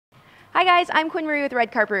Hi guys, I'm Quinn Marie with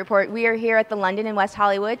Red Carpet Report. We are here at the London in West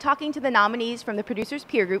Hollywood talking to the nominees from the Producers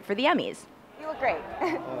Peer Group for the Emmys. You look great.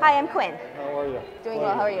 Hi, I'm Quinn. How are you? Doing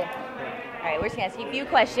well, how are you? All right, we're just going to ask you a few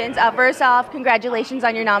questions. First off, congratulations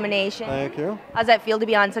on your nomination. Thank you. How does that feel to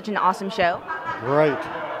be on such an awesome show? Great.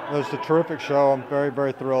 It was a terrific show. I'm very,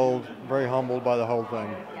 very thrilled, very humbled by the whole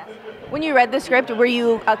thing. Yes. When you read the script, were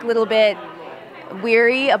you a little bit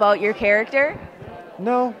weary about your character?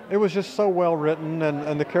 No, it was just so well written,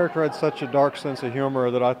 and the character had such a dark sense of humor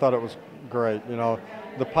that I thought it was great. You know,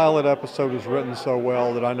 the pilot episode was written so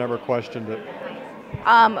well that I never questioned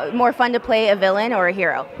it. More fun to play a villain or a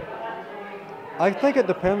hero? I think it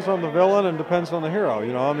depends on the villain and depends on the hero.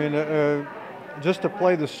 You know, I mean, just to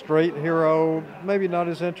play the straight hero, maybe not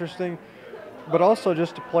as interesting, but also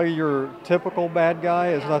just to play your typical bad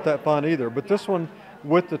guy is not that fun either. But this one,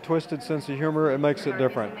 with the twisted sense of humor, it makes it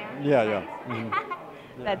different. Yeah. Mm-hmm.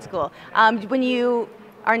 That's cool. When you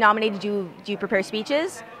are nominated, do you prepare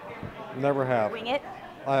speeches? Never have. Wing it?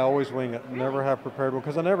 I always wing it. Never have prepared one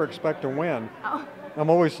because I never expect to win. Oh.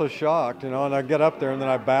 I'm always so shocked, you know, and I get up there and then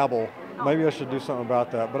I babble. Maybe I should do something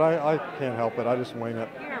about that, but I can't help it. I just wing it.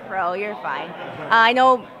 You're a pro. You're fine. I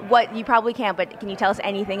know what you probably can't, but can you tell us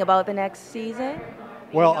anything about the next season?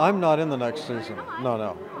 Well, I'm not in the next season.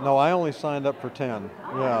 No. I only signed up for 10.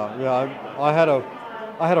 Yeah.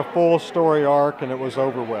 I had a full story arc and it was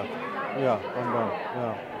over with. Yeah, I'm done.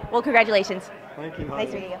 Yeah. Well, congratulations. Thank you.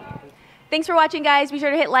 Nice meeting you. Thanks for watching, guys. Be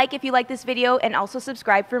sure to hit like if you like this video and also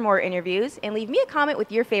subscribe for more interviews and leave me a comment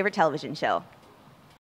with your favorite television show.